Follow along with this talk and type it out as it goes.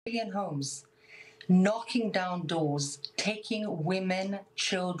Million homes, knocking down doors, taking women,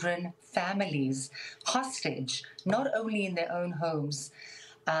 children, families hostage, not only in their own homes,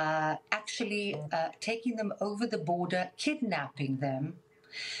 actually taking them over the border, kidnapping them,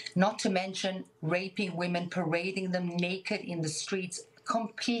 not to mention raping women, parading them naked in the streets,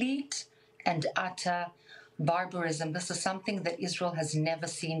 complete and utter barbarism. This is something that Israel has never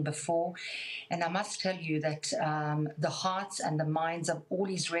seen before. And I must tell you that the hearts and the minds of all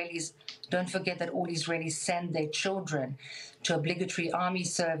Israelis, don't forget that all Israelis send their children to obligatory army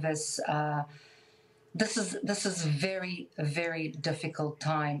service. This is very, very difficult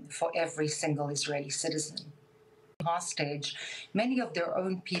time for every single Israeli citizen. Hostage, many of their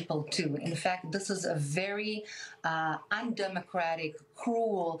own people too. In fact, this is a very undemocratic,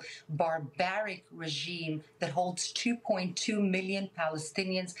 cruel, barbaric regime that holds 2.2 million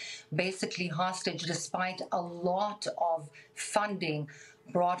Palestinians basically hostage, despite a lot of funding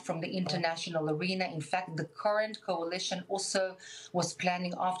brought from the international arena. In fact, the current coalition also was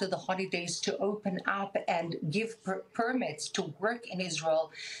planning after the holidays to open up and give permits to work in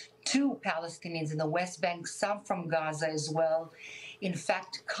Israel to Palestinians in the West Bank, some from Gaza as well. In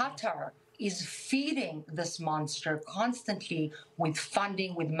fact, Qatar is feeding this monster constantly with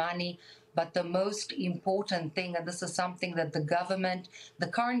funding, with money. But the most important thing, and this is something that the government, the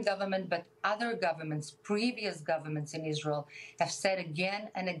current government, but other governments, previous governments in Israel have said again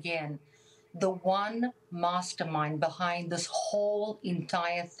and again, the one mastermind behind this whole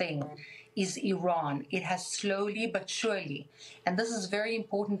entire thing is Iran. It has slowly but surely, and this is very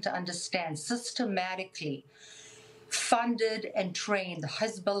important to understand, systematically funded and trained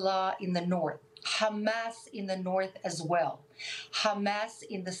Hezbollah in the north, Hamas in the north as well, Hamas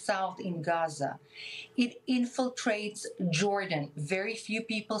in the south in Gaza. It infiltrates Jordan. Very few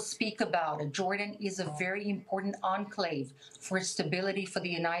people speak about it. Jordan is a very important enclave for stability for the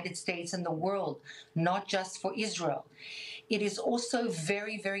United States and the world, not just for Israel. It is also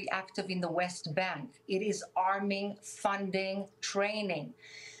very, very active in the West Bank. It is arming, funding, training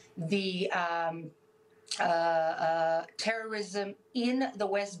the terrorism in the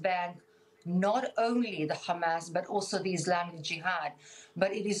West Bank, not only the Hamas, but also the Islamic Jihad.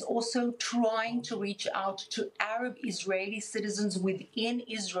 But it is also trying to reach out to Arab Israeli citizens within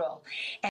Israel